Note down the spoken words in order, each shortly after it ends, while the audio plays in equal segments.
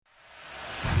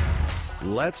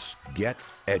Let's get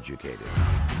educated.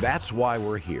 That's why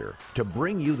we're here, to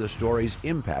bring you the stories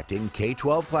impacting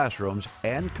K-12 classrooms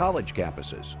and college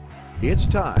campuses. It's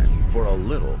time for a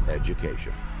little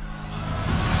education.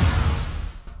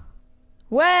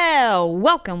 Well,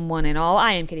 welcome one and all.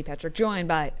 I am Katie Patrick, joined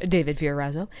by David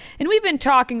Fiorazo, and we've been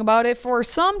talking about it for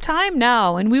some time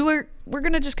now, and we're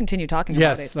going to just continue talking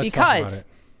about it. Let's talk about it.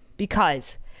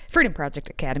 Because Freedom Project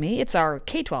Academy, it's our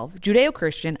K-12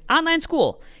 Judeo-Christian online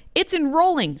school. It's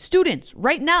enrolling students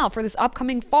right now for this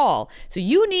upcoming fall, so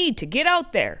you need to get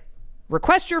out there.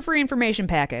 Request your free information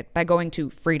packet by going to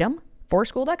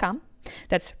freedomforschool.com.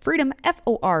 That's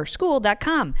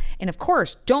freedomforschool.com. And of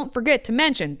course, don't forget to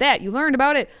mention that you learned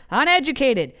about it on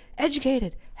Educated.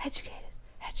 Educated.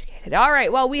 All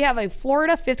right, well, we have a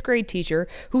Florida fifth grade teacher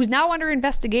who's now under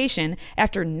investigation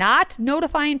after not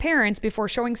notifying parents before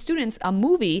showing students a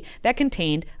movie that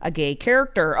contained a gay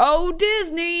character. Oh,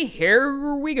 Disney,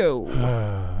 here we go.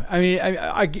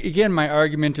 Again, my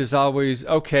argument is always,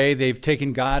 okay, they've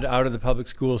taken God out of the public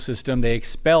school system. They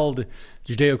expelled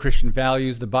Judeo-Christian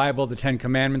values, the Bible, the Ten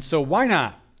Commandments. So why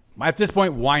not? At this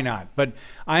point, why not? But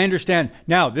I understand.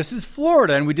 Now, this is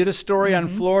Florida, and we did a story on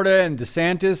Florida and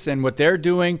DeSantis and what they're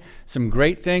doing. Some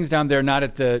great things down there, not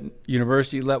at the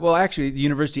university level. Well, actually, the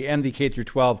university and the K through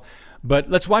 12. But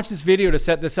let's watch this video to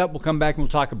set this up. We'll come back and we'll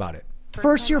talk about it.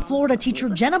 First-year Florida teacher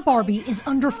Jenna Barbie is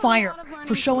under fire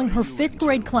for showing her fifth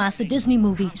grade class a Disney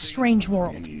movie, Strange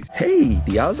World. Hey,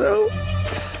 Diazo.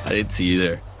 I didn't see you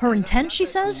there. Her intent, she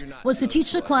says, was to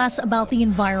teach the class about the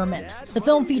environment. The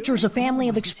film features a family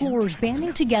of explorers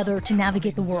banding together to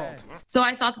navigate the world. So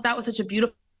I thought that was such a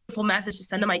beautiful message to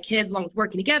send to my kids, along with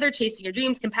working together, chasing your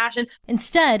dreams, compassion.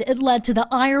 Instead, it led to the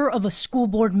ire of a school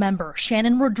board member,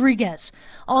 Shannon Rodriguez,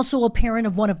 also a parent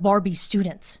of one of Barbie's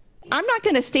students. I'm not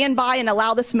going to stand by and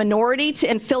allow this minority to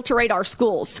infiltrate our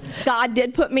schools. God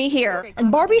did put me here.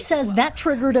 And Barbie says that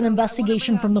triggered an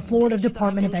investigation from the Florida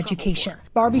Department of Education.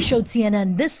 Barbie showed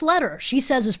CNN this letter she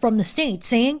says is from the state,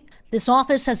 saying, "This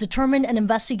office has determined an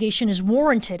investigation is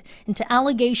warranted into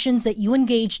allegations that you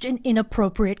engaged in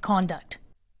inappropriate conduct."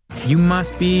 You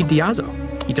must be Diazo.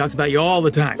 He talks about you all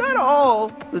the time. Not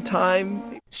all the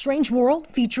time. Strange World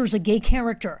features a gay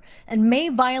character and may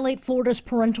violate Florida's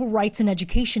Parental Rights in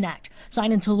Education Act,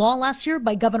 signed into law last year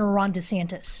by Governor Ron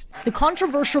DeSantis. The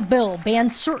controversial bill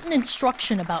bans certain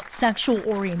instruction about sexual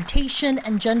orientation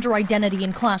and gender identity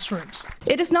in classrooms.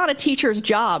 It is not a teacher's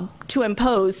job to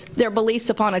impose their beliefs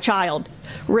upon a child.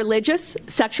 Religious,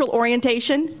 sexual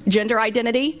orientation, gender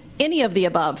identity, any of the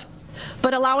above.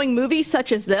 But allowing movies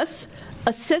such as this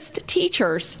assist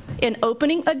teachers in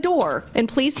opening a door, and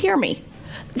please hear me,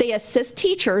 they assist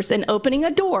teachers in opening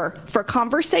a door for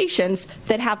conversations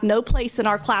that have no place in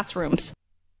our classrooms.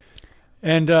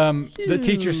 And the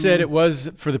teacher said it was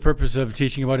for the purpose of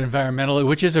teaching about environmental,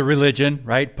 which is a religion,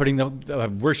 right? Putting the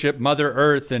worship Mother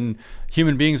Earth and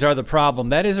human beings are the problem.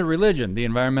 That is a religion, the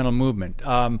environmental movement.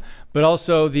 But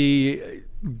also the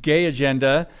gay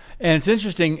agenda. And it's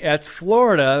interesting, at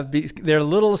Florida, they're a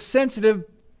little sensitive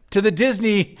to the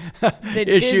Disney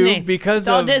issue because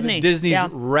of Disney's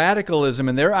radicalism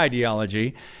and their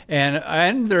ideology.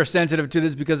 And they're sensitive to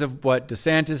this because of what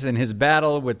DeSantis and his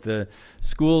battle with the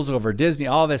schools over Disney,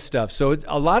 all this stuff. So it's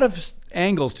a lot of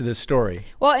angles to this story.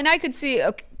 Well, and I could see,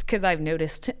 because I've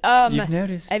noticed. You've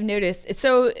noticed? I've noticed.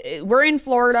 So we're in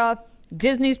Florida.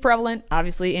 Disney's prevalent,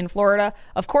 obviously, in Florida.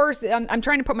 Of course, I'm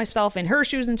trying to put myself in her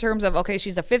shoes in terms of, okay,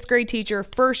 she's a fifth grade teacher,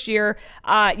 first year.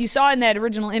 You saw in that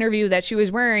original interview that she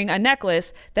was wearing a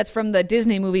necklace that's from the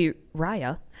Disney movie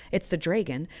Raya. It's the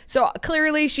dragon. So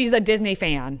clearly she's a Disney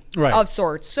fan of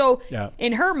sorts. So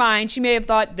in her mind, she may have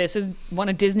thought this is one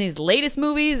of Disney's latest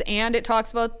movies and it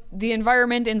talks about the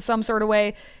environment in some sort of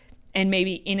way. And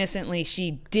maybe innocently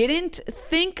she didn't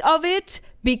think of it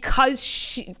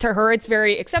because to her it's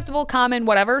very acceptable, common,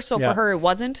 whatever. So for her it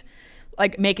wasn't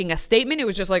like making a statement. It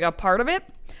was just like a part of it.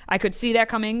 I could see that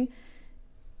coming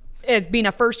as being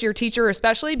a first year teacher,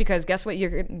 especially because guess what? You're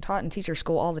getting taught in teacher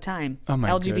school all the time. Oh my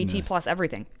LGBT goodness. plus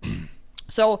everything.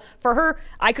 So for her,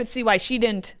 I could see why she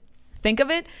didn't think of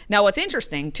it. Now what's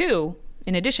interesting too,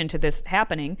 in addition to this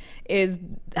happening, is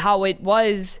how it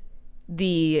was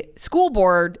the school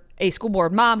board, a school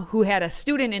board mom who had a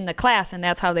student in the class, and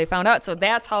that's how they found out. So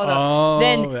that's how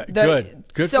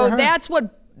good so for her. that's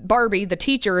what Barbie, the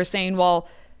teacher, is saying. Well,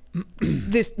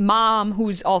 this mom,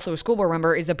 who's also a school board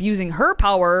member, is abusing her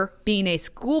power being a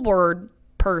school board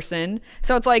person.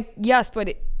 So it's like, yes,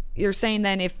 but you're saying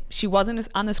then if she wasn't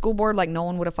on the school board, like no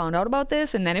one would have found out about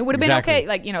this, and then it would have been okay.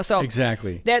 Like, you know, so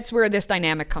exactly. That's where this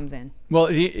dynamic comes in. Well,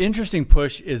 the interesting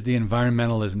push is the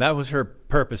environmentalism. That was her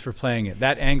purpose for playing it,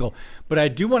 that angle. But I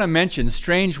do want to mention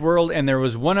Strange World, and there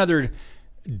was one other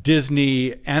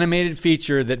Disney animated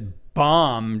feature that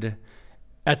bombed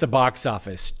at the box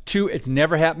office. It's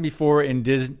never happened before in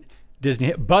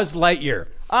Disney. Buzz Lightyear.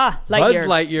 Lightyear. Buzz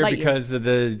Lightyear, because of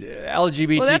the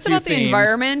LGBTQ well, that's about themes, the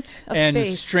environment of and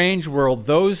space. Strange World.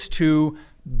 Those two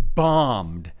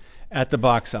bombed at the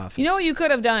box office. You know what you could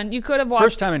have done? You could have watched...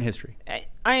 First time in history.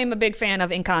 I am a big fan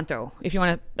of Encanto. If you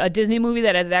want a Disney movie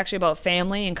that is actually about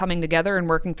family and coming together and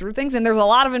working through things, and there's a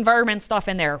lot of environment stuff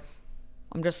in there.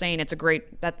 I'm just saying it's a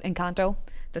great... That Encanto,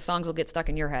 the songs will get stuck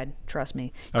in your head. Trust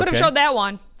me. Could have showed that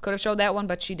one.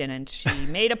 But she didn't. She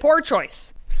made a poor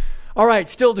choice. All right,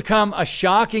 still to come, a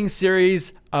shocking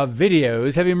series of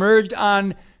videos have emerged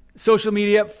on social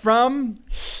media from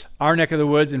our neck of the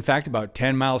woods. In fact, about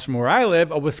 10 miles from where I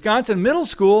live, a Wisconsin middle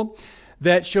school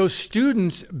that shows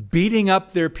students beating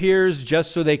up their peers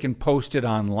just so they can post it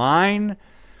online.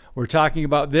 We're talking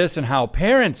about this and how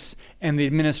parents and the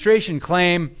administration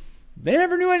claim they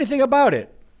never knew anything about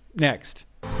it. Next.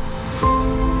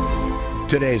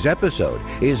 Today's episode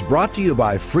is brought to you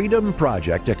by Freedom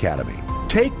Project Academy.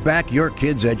 Take back your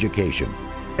kids' education.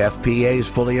 FPA's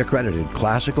fully accredited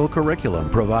classical curriculum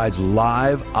provides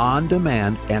live,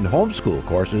 on-demand, and homeschool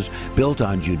courses built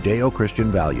on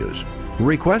Judeo-Christian values.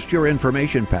 Request your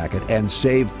information packet and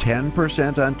save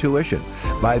 10% on tuition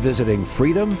by visiting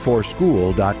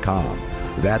freedomforschool.com.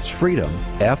 That's freedom,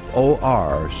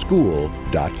 F-O-R,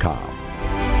 school.com.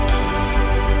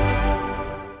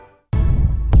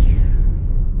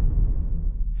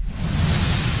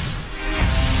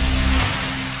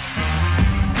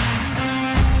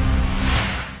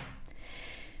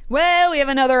 Well, we have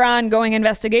another ongoing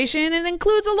investigation. It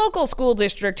includes a local school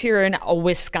district here in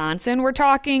Wisconsin. We're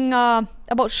talking about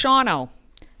Shawano,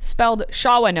 spelled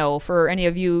Shawano for any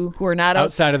of you who are not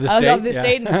outside of the state. Of the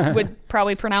state would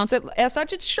probably pronounce it as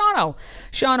such. It's Shawano.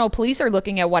 Shawano police are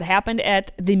looking at what happened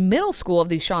at the middle school of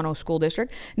the Shawano School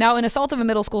District. Now, an assault of a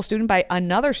middle school student by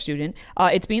another student,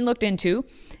 it's being looked into.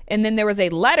 And then there was a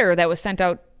letter that was sent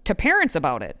out to parents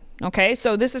about it. Okay,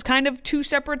 so this is kind of two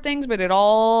separate things, but it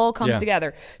all comes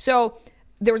together. So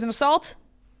there was an assault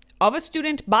of a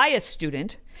student by a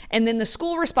student, and then the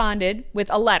school responded with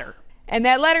a letter. And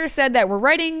that letter said that we're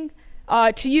writing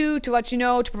to you to let you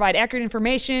know, to provide accurate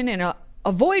information and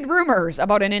avoid rumors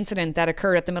about an incident that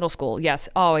occurred at the middle school. Yes,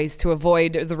 always to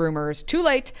avoid the rumors. Too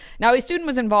late. Now a student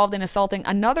was involved in assaulting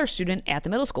another student at the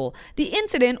middle school. The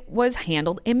incident was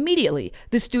handled immediately.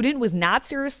 The student was not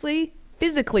seriously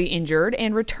physically injured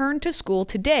and returned to school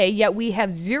today, yet we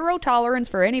have zero tolerance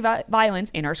for any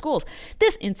violence in our schools.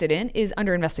 This incident is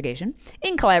under investigation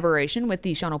in collaboration with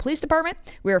the Shawano Police Department.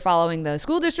 We are following the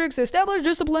school district's established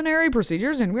disciplinary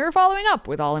procedures, and we are following up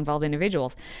with all involved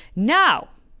individuals. Now,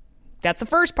 that's the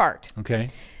first part. Okay.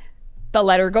 The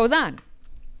letter goes on.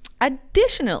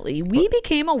 Additionally, we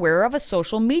became aware of a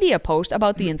social media post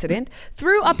about the incident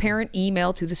through a parent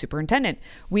email to the superintendent.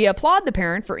 We applaud the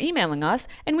parent for emailing us,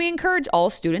 and we encourage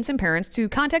all students and parents to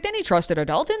contact any trusted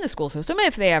adult in the school system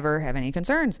if they ever have any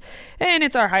concerns. And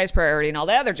it's our highest priority and all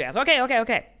that other jazz.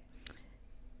 Okay.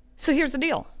 So here's the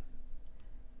deal.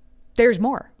 There's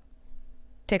more.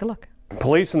 Take a look.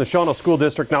 Police in the Shawano School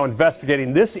District now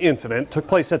investigating this incident. Took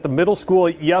place at the middle school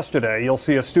yesterday. You'll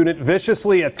see a student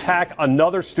viciously attack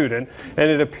another student, and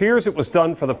it appears it was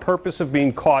done for the purpose of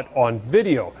being caught on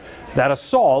video. That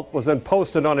assault was then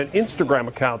posted on an Instagram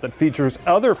account that features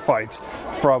other fights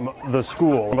from the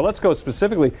school. But let's go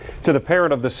specifically to the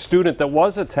parent of the student that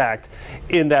was attacked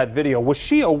in that video. Was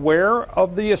she aware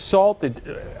of the assault?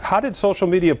 How did social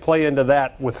media play into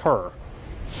that with her?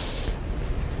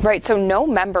 Right, so no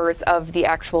members of the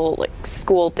actual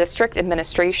school district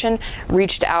administration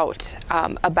reached out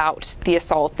about the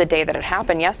assault the day that it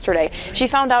happened yesterday. She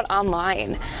found out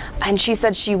online, and she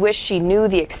said she wished she knew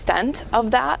the extent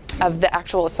of the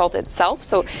actual assault itself,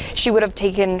 so she would have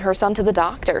taken her son to the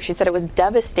doctor. She said it was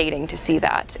devastating to see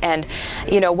that, and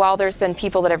while there's been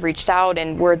people that have reached out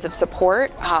in words of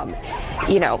support,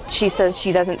 she says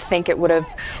she doesn't think it would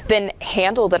have been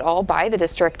handled at all by the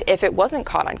district if it wasn't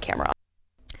caught on camera.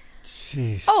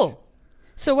 Jeez. Oh,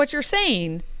 so what you're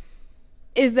saying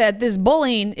is that this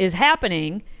bullying is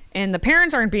happening and the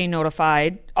parents aren't being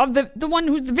notified of the one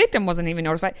who's the victim wasn't even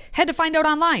notified, had to find out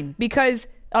online because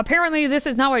apparently this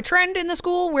is now a trend in the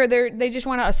school where they just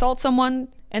want to assault someone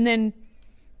and then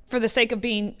for the sake of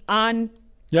being on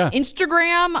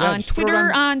Instagram, on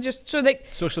Twitter, on just so they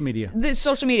social media. The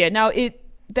social media. Now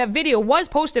that video was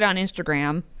posted on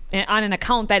Instagram on an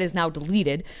account that is now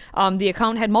deleted. The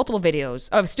account had multiple videos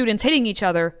of students hitting each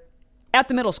other at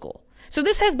the middle school. So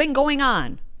this has been going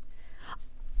on.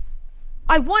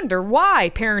 I wonder why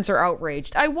parents are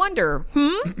outraged. I wonder.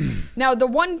 Now, the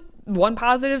one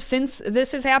positive since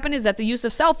this has happened is that the use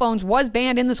of cell phones was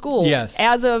banned in the school. Yes.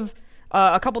 As of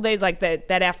a couple days like that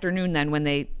afternoon then when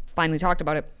they finally talked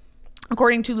about it.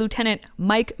 According to Lieutenant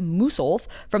Mike Musolf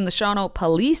from the Shawano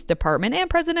Police Department and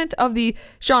president of the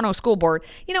Shawano School Board.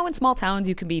 You know, in small towns,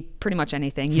 you can be pretty much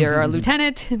anything. You're a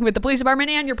lieutenant with the police department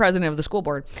and you're president of the school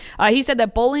board. He said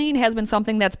that bullying has been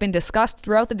something that's been discussed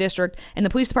throughout the district and the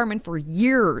police department for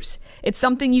years. It's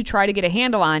something you try to get a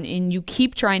handle on and you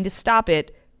keep trying to stop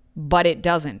it, but it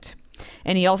doesn't.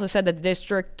 And he also said that the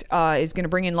district is going to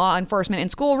bring in law enforcement and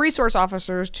school resource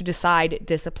officers to decide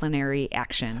disciplinary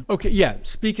action. Okay, yeah.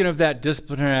 Speaking of that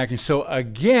disciplinary action, so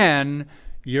again,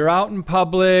 you're out in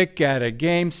public at a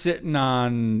game sitting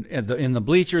in the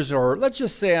bleachers, or let's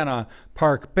just say on a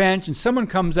park bench, and someone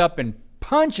comes up and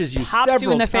punches you Pops several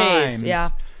you in the times. face. Yeah.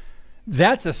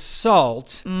 That's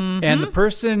assault, and the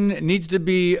person needs to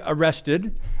be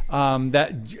arrested.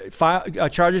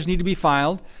 Charges need to be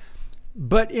filed.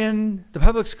 But in the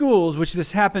public schools, which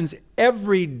this happens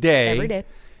every day,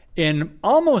 in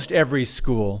almost every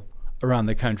school around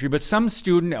the country, but some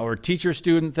student or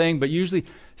teacher-student thing, but usually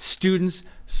students,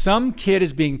 some kid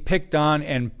is being picked on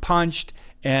and punched,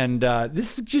 and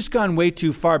this has just gone way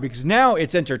too far because now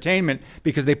it's entertainment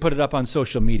because they put it up on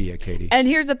social media, Katie. And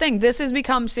here's the thing. This has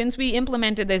become, since we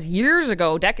implemented this years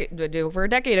ago, over a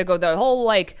decade ago, the whole,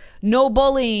 like, no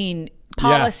bullying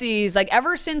policies, like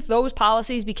ever since those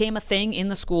policies became a thing in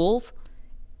the schools,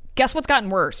 guess what's gotten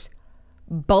worse?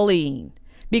 Bullying.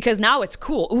 Because now it's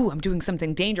cool. Ooh, I'm doing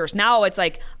something dangerous. Now it's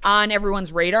like on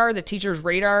everyone's radar, the teacher's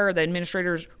radar, the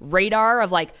administrator's radar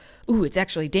of like, ooh, it's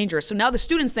actually dangerous. So now the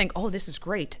students think, oh, this is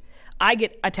great. I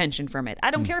get attention from it.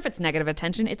 I don't care if it's negative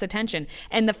attention, it's attention.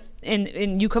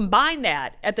 And you combine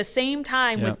that at the same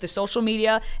time with the social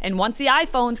media, and once the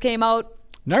iPhones came out,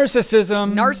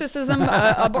 Narcissism,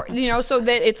 so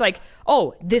that it's like,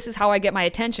 oh, this is how I get my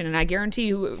attention. And I guarantee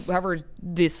you, whoever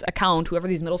these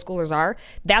middle schoolers are,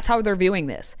 that's how they're viewing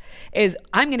this, is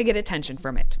I'm going to get attention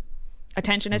from it.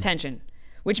 Attention,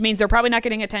 which means they're probably not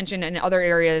getting attention in other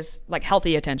areas, like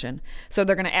healthy attention. So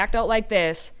they're going to act out like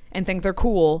this and think they're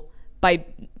cool by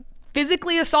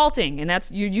physically assaulting. And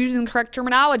you're using the correct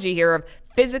terminology here of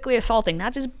physically assaulting,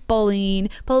 not just bullying.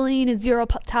 Bullying is zero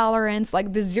tolerance.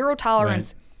 Like the zero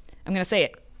tolerance, I'm going to say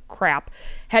it, crap,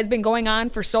 has been going on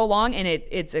for so long, and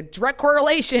it's a direct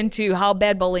correlation to how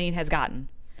bad bullying has gotten.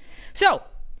 So,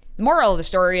 the moral of the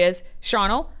story is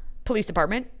Shawano Police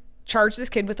Department charged this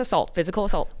kid with assault, physical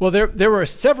assault. Well, there were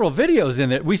several videos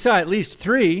in it. We saw at least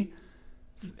 3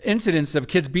 incidents of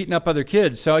kids beating up other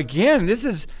kids. So again, this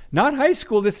is not high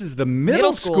school. This is the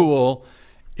middle school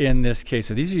in this case.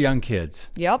 So these are young kids.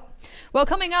 Yep. Well,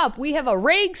 coming up, we have a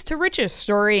rags to riches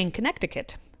story in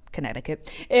Connecticut,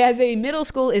 as a middle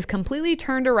school is completely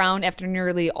turned around after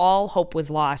nearly all hope was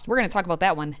lost. We're going to talk about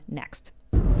that one next.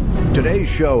 Today's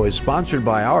show is sponsored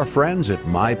by our friends at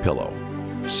MyPillow.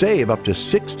 Save up to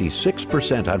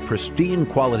 66% on pristine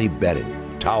quality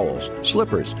bedding, towels,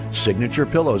 slippers, signature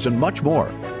pillows, and much more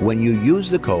when you use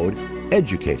the code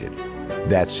EDUCATED.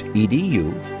 That's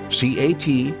EDUCATED.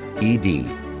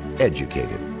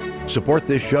 Educated. Support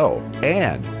this show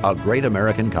and a great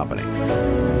American company.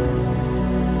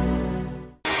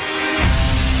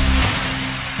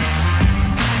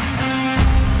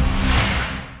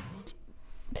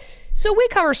 So we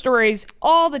cover stories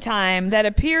all the time that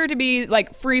appear to be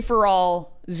like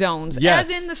free-for-all zones. Yes.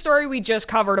 As in the story we just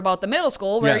covered about the middle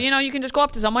school where, you can just go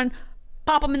up to someone,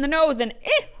 pop them in the nose, and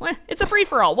it's a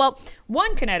free-for-all. Well,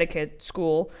 one Connecticut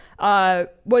school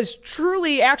was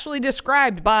truly actually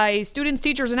described by students,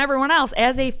 teachers, and everyone else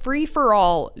as a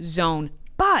free-for-all zone.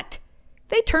 But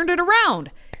they turned it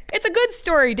around. It's a good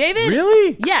story, David.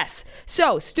 Really? Yes.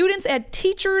 So students at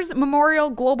Teachers Memorial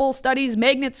Global Studies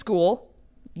Magnet School,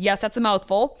 yes, that's a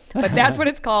mouthful, but that's what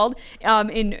it's called,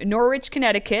 in Norwich,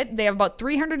 Connecticut. They have about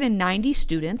 390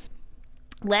 students.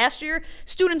 Last year,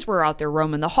 students were out there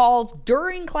roaming the halls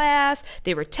during class.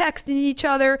 They were texting each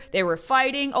other. They were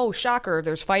fighting. Oh, shocker,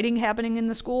 there's fighting happening in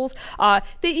the schools.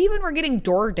 They even were getting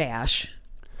DoorDash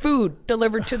food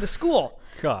delivered to the school.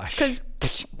 Gosh. Because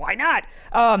why not?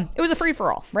 It was a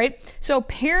free-for-all, right? So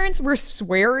parents were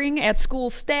swearing at school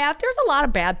staff. There's a lot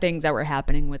of bad things that were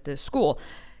happening with this school.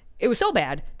 It was so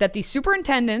bad that the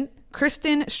superintendent,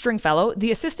 Kristen Stringfellow,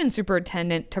 the assistant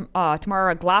superintendent,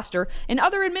 Tamara Gloucester, and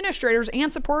other administrators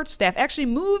and support staff actually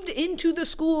moved into the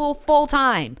school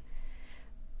full-time.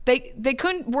 They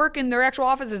couldn't work in their actual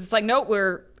offices. It's like, no,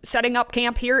 we're setting up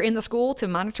camp here in the school to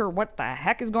monitor what the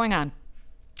heck is going on.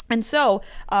 And so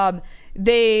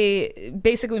they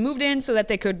basically moved in so that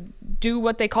they could do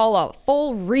what they call a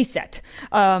full reset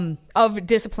of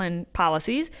discipline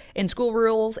policies and school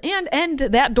rules and end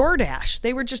that DoorDash.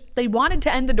 They wanted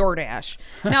to end the DoorDash.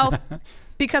 Now,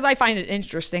 because I find it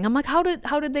interesting, I'm like, how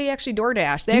did they actually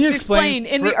DoorDash? They actually explain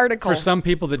in the article. For some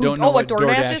people that don't know what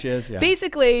DoorDash is. Yeah.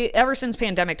 Basically, ever since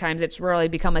pandemic times, it's really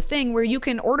become a thing where you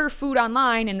can order food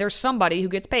online and there's somebody who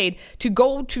gets paid to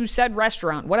go to said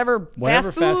restaurant, whatever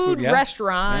fast food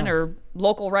restaurant or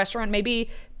local restaurant may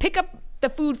be, pick up the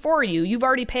food for you. You've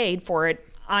already paid for it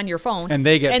on your phone. And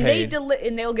they get paid.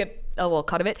 And they'll get a little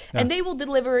cut of it, and they will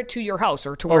deliver it to your house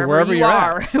or to wherever you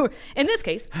are. In this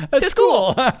case, to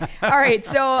school. All right,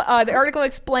 so the article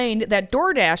explained that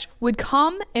DoorDash would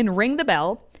come and ring the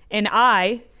bell, and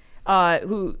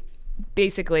who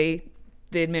basically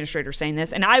the administrator saying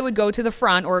this, and I would go to the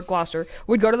front, or Gloucester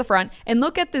would go to the front and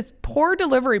look at this poor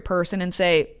delivery person and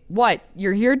say, what,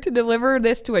 you're here to deliver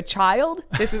this to a child?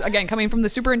 This is, again, coming from the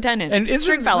superintendent. And this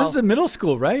is a middle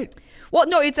school, right? Well,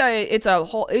 no, it's a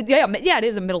whole, it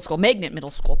is a middle school, Magnet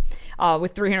Middle School,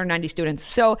 with 390 students.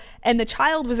 So, and the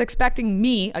child was expecting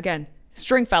me, again,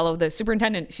 Stringfellow, the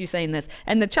superintendent, she's saying this,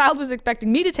 and the child was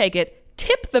expecting me to take it,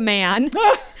 tip the man,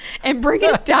 and bring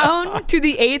it down to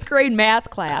the 8th grade math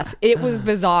class. It was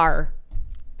bizarre.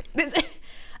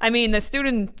 The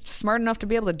student smart enough to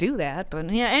be able to do that, but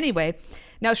yeah, anyway.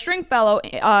 Now, Stringfellow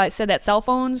said that cell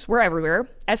phones were everywhere,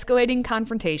 escalating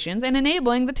confrontations and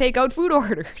enabling the takeout food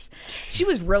orders. She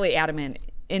was really adamant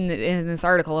in this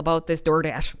article about this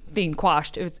DoorDash being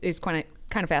quashed. It's kind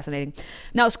of fascinating.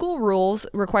 Now, school rules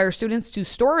require students to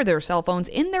store their cell phones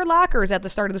in their lockers at the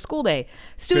start of the school day.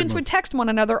 Students would text one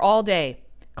another all day.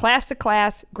 Class to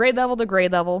class, grade level to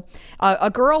grade level. A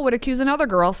girl would accuse another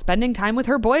girl spending time with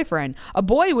her boyfriend. A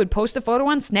boy would post a photo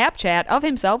on Snapchat of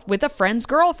himself with a friend's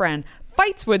girlfriend.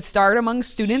 Fights would start among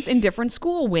students in different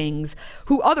school wings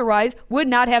who otherwise would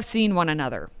not have seen one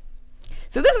another.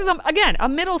 So this is, again, a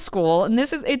middle school, and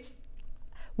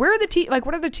where are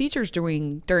what are the teachers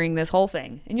doing during this whole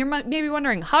thing? And you're maybe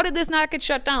wondering, how did this not get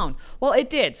shut down? Well, it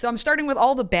did. So I'm starting with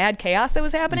all the bad chaos that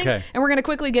was happening, and we're going to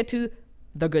quickly get to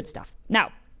the good stuff.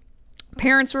 Now,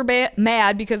 parents were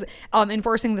mad because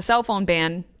enforcing the cell phone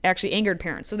ban actually angered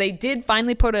parents. So they did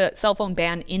finally put a cell phone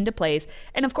ban into place,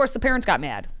 and of course the parents got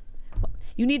mad.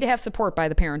 You need to have support by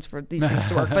the parents for these things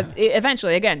to work. But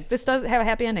eventually, again, this does have a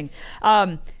happy ending.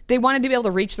 They wanted to be able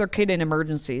to reach their kid in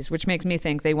emergencies, which makes me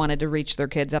think they wanted to reach their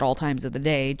kids at all times of the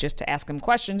day just to ask them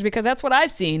questions, because that's what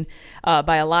I've seen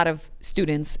by a lot of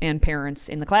students and parents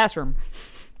in the classroom.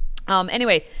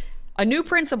 Anyway, a new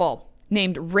principal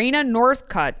named Raina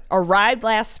Northcutt arrived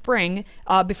last spring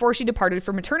before she departed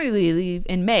for maternity leave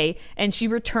in May, and she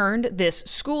returned this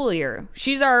school year.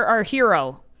 She's our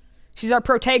hero. She's our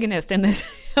protagonist in this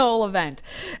whole event.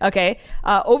 Okay.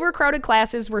 Overcrowded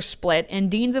classes were split, and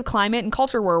deans of climate and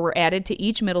culture were added to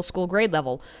each middle school grade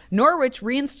level. Norwich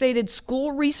reinstated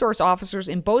school resource officers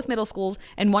in both middle schools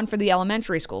and one for the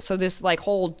elementary school. So this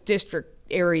whole district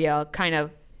area kind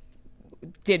of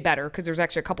did better because there's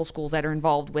actually a couple schools that are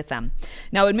involved with them.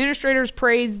 Now, administrators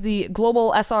praised the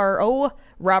global SRO,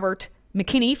 Robert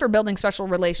McKinney, for building special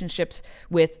relationships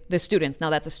with the students. Now,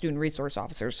 that's a student resource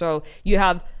officer. So you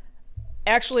have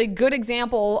actually good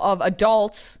example of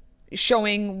adults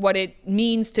showing what it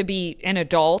means to be an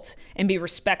adult and be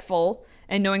respectful,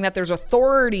 and knowing that there's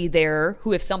authority there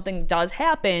who, if something does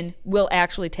happen, will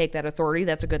actually take that authority.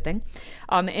 That's a good thing.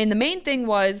 And the main thing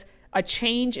was a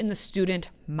change in the student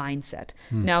mindset.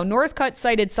 Now, Northcutt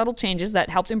cited subtle changes that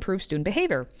helped improve student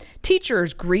behavior.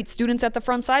 Teachers greet students at the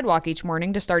front sidewalk each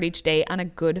morning to start each day on a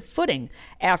good footing.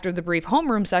 After the brief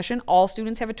homeroom session, all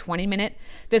students have a 20-minute,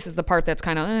 this is the part that's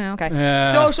kind of,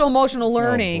 social emotional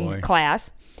learning class.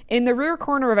 In the rear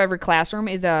corner of every classroom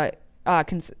is a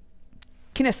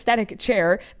kinesthetic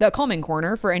chair, the calming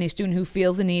corner for any student who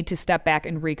feels the need to step back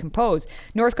and recompose.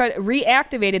 Northcutt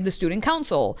reactivated the student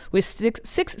council with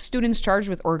six students charged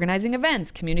with organizing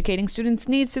events, communicating students'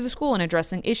 needs to the school, and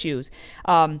addressing issues.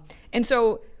 And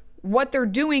so what they're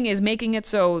doing is making it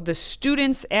so the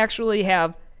students actually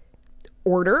have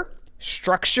order,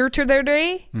 structure to their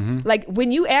day. Like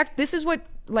when you act, this is what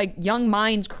young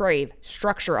minds crave,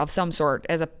 structure of some sort.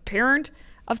 As a parent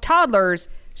of toddlers,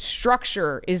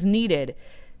 structure is needed.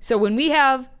 So when we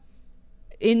have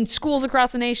in schools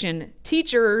across the nation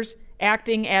teachers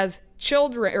acting as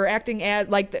children, or acting as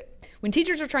when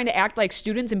teachers are trying to act like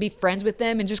students and be friends with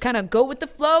them and just kind of go with the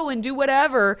flow and do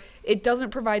whatever, it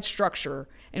doesn't provide structure.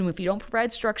 And if you don't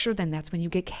provide structure, then that's when you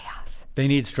get chaos. They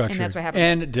need structure. And that's what happens.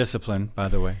 And discipline, by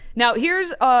the way. Now,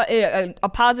 here's a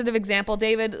positive example.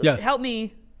 David, yes. Help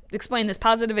me explain this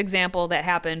positive example that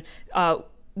happened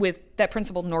that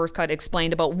Principal Northcutt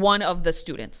explained about one of the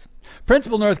students.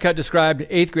 Principal Northcutt described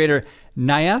 8th grader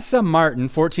Nyasa Martin,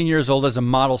 14 years old, as a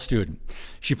model student.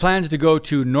 She plans to go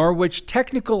to Norwich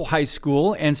Technical High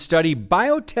School and study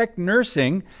biotech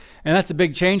nursing, and that's a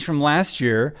big change from last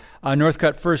year.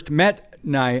 Northcutt first met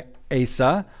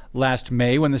Nyasa last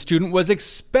May when the student was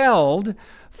expelled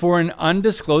for an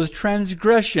undisclosed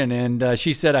transgression, and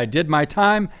she said, "I did my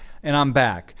time and I'm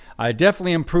back. I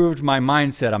definitely improved my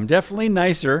mindset. I'm definitely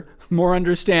nicer, more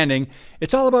understanding.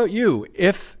 It's all about you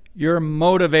if you're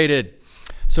motivated."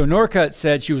 So Northcutt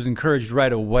said she was encouraged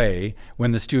right away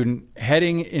when the student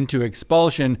heading into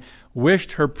expulsion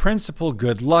wished her principal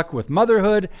good luck with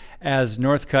motherhood as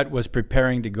Northcutt was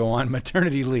preparing to go on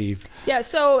maternity leave. Yeah,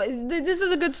 so this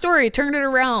is a good story. Turned it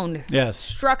around. Yes.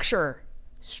 Structure.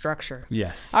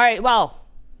 Yes. All right, well,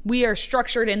 we are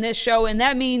structured in this show, and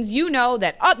that means you know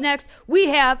that up next we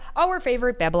have our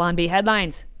favorite Babylon Bee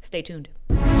headlines. Stay tuned.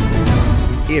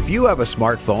 If you have a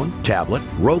smartphone, tablet,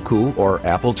 Roku, or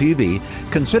Apple TV,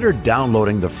 consider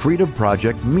downloading the Freedom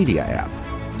Project Media app.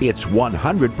 It's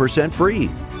 100% free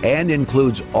and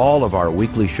includes all of our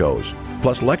weekly shows,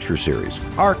 plus lecture series,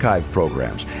 archive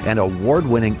programs, and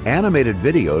award-winning animated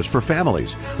videos for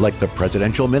families like the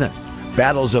Presidential Minute,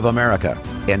 Battles of America,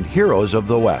 and Heroes of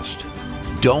the West.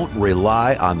 Don't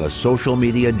rely on the social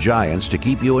media giants to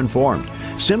keep you informed.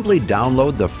 Simply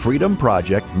download the Freedom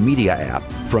Project Media app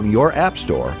from your app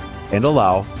store and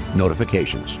allow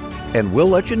notifications. And we'll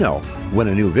let you know when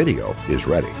a new video is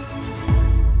ready.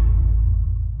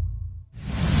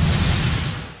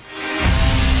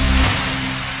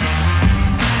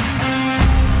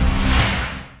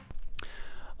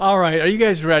 All right, are you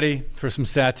guys ready for some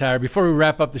satire? Before we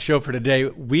wrap up the show for today,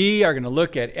 we are going to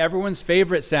look at everyone's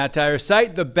favorite satire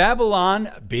site, the Babylon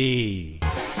Bee.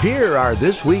 Here are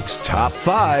this week's top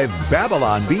 5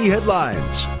 Babylon Bee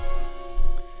headlines.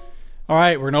 All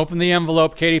right, we're going to open the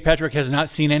envelope. Katie Petrick has not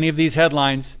seen any of these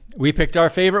headlines. We picked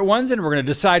our favorite ones, and we're going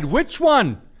to decide which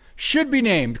one should be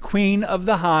named Queen of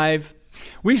the Hive.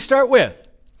 We start with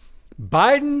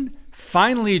Biden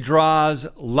finally draws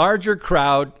larger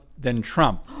crowd than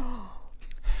Trump.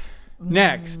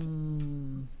 Next,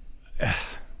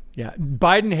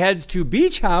 Biden heads to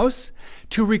beach house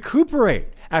to recuperate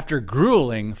after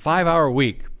grueling 5-hour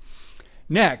week.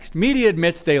 Next, media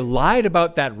admits they lied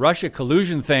about that Russia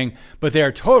collusion thing, but they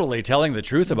are totally telling the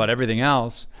truth about everything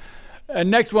else.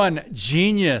 Next one,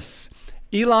 genius.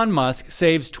 Elon Musk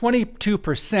saves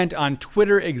 22% on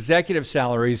Twitter executive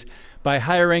salaries by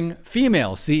hiring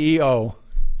female CEO.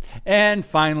 And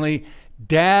finally,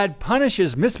 dad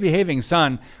punishes misbehaving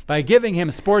son by giving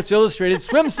him Sports Illustrated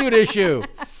swimsuit issue.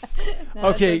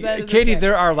 Okay, Katie,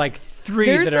 there are like three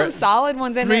There's that are some solid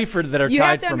ones in there. that are you tied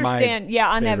have to for my understand,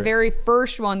 on favorite. that very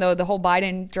first one though, the whole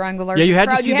Biden drawing the larger Yeah, you had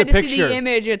to crowd. see you had the to picture. see the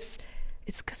image. It's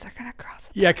because they're gonna cross.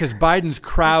 Yeah, because Biden's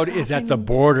crowd is at the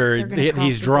border. They're gonna cross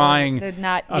He's the drawing border. They're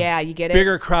not. You get it.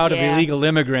 bigger crowd Yeah. of illegal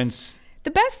immigrants. The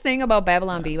best thing about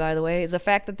Babylon Bee, by the way, is the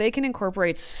fact that they can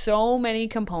incorporate so many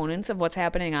components of what's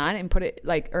happening on and put it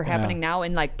happening now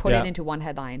and put it into one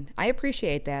headline. I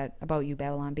appreciate that about you,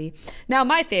 Babylon Bee. Now,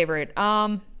 my favorite,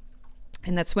 and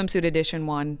that swimsuit edition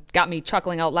one got me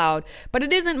chuckling out loud, but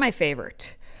it isn't my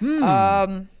favorite.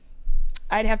 I'd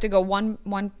have to go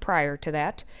one prior to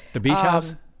that. The beach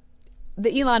house?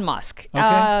 The Elon Musk.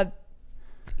 Okay.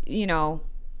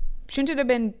 Shouldn't it have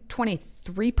been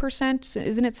 23%?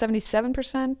 Isn't it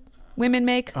 77% women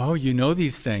make? Oh, you know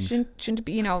these things. Shouldn't it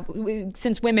be,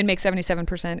 since women make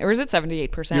 77%, or is it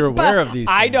 78%? You're aware of these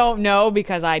I things. don't know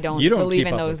because I don't believe keep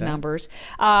in up those with that. numbers.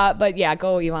 But yeah,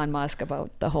 go Elon Musk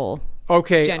about the whole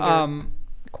gender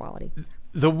equality.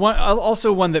 The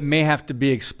one that may have to be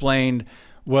explained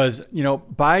was,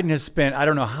 Biden has spent, I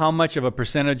don't know how much of a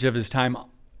percentage of his time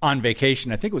on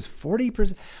vacation. I think it was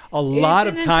 40%. A lot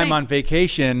of time insane. on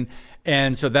vacation.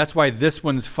 And so that's why this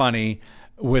one's funny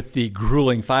with the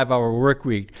grueling 5-hour work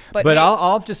week. But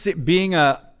I'll have to say, being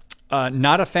not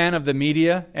a fan of the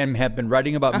media and have been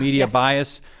writing about media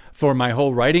bias for my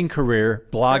whole writing career,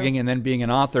 blogging and then being an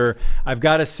author, I've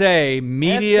got to say,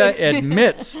 media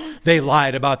admits they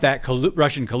lied about that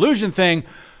Russian collusion thing,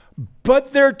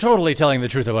 but they're totally telling the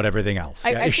truth about everything else.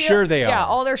 I feel, sure they are. Yeah,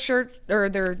 all their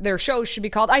their shows should be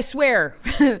called "I Swear."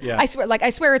 I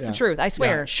swear it's the truth. I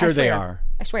swear. Yeah, sure I swear. they are.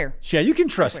 I swear. Yeah, you can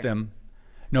trust them.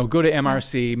 No, go to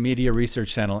MRC, Media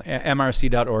Research Center,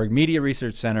 mrc.org, Media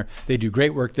Research Center. They do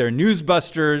great work there,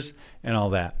 Newsbusters and all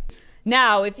that.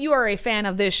 Now, if you are a fan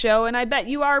of this show, and I bet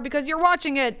you are because you're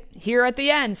watching it here at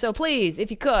the end, so please, if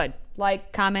you could,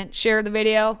 like, comment, share the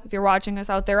video if you're watching us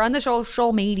out there on the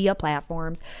social media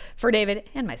platforms. For David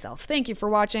and myself, thank you for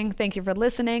watching, thank you for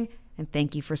listening, and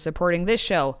thank you for supporting this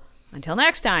show. Until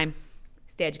next time,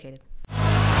 stay educated.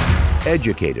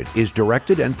 Educated is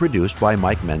directed and produced by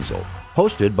Mike Menzel.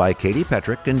 Hosted by Katie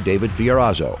Petrick and David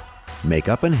Fiorazzo.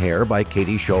 Makeup and hair by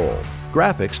Katie Scholl.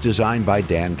 Graphics designed by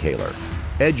Dan Kaler.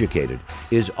 Educated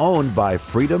is owned by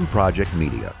Freedom Project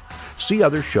Media. See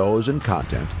other shows and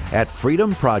content at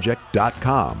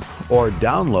freedomproject.com or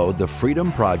download the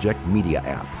Freedom Project Media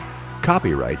app.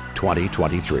 Copyright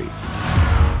 2023.